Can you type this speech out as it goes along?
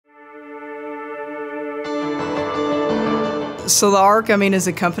So the ARC, is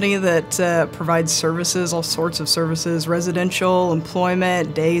a company that provides services, all sorts of services, residential,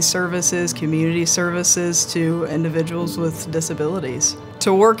 employment, day services, community services to individuals with disabilities.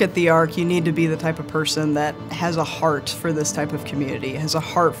 To work at the ARC, you need to be the type of person that has a heart for this type of community, has a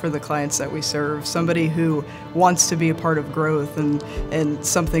heart for the clients that we serve, somebody who wants to be a part of growth and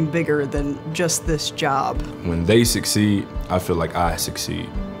something bigger than just this job. When they succeed, I feel like I succeed,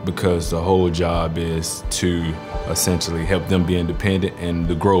 because the whole job is to essentially help them be independent and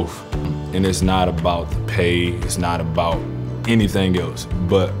the growth. And it's not about the pay, it's not about anything else,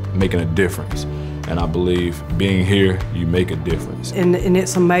 but making a difference. And I believe being here, you make a difference. And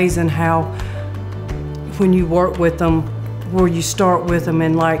it's amazing how when you work with them, where you start with them,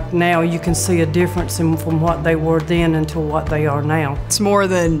 and like now you can see a difference from what they were then until what they are now. It's more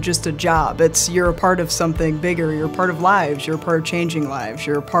than just a job. You're a part of something bigger. You're a part of lives. You're a part of changing lives.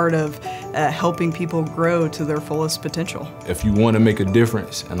 You're a part of helping people grow to their fullest potential. If you want to make a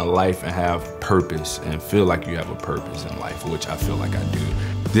difference in a life and have purpose and feel like you have a purpose in life, which I feel like I do,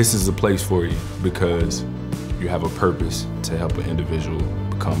 this is the place for you, because you have a purpose to help an individual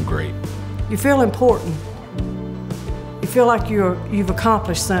become great. You feel important. You feel like you've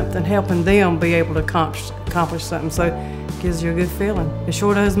accomplished something, helping them be able to accomplish something, so it gives you a good feeling. It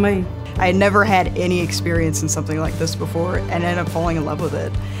sure does me. I had never had any experience in something like this before and ended up falling in love with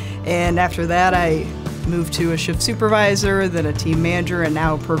it. And after that, I moved to a shift supervisor, then a team manager, and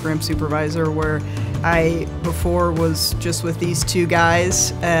now a program supervisor, where I before was just with these two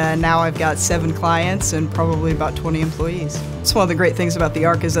guys, and now I've got 7 clients and probably about 20 employees. It's one of the great things about the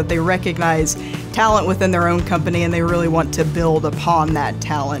ARC is that they recognize talent within their own company, and they really want to build upon that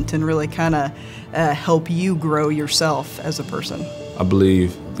talent and really kind of help you grow yourself as a person. I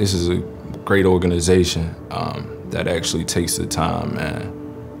believe this is a great organization that actually takes the time and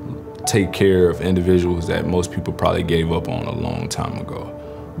take care of individuals that most people probably gave up on a long time ago.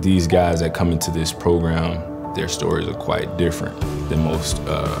 These guys that come into this program, their stories are quite different than most,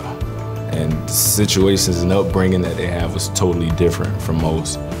 and the situations and upbringing that they have was totally different from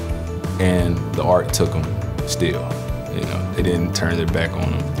most. And the ARC took them still. They didn't turn their back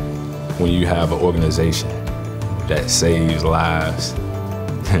on them. When you have an organization that saves lives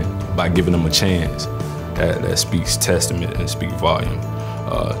by giving them a chance, that speaks testament and speaks volume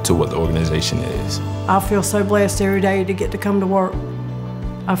to what the organization is. I feel so blessed every day to get to come to work.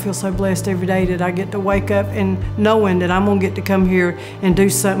 I feel so blessed every day that I get to wake up and knowing that I'm gonna get to come here and do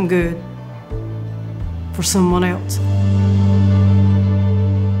something good for someone else.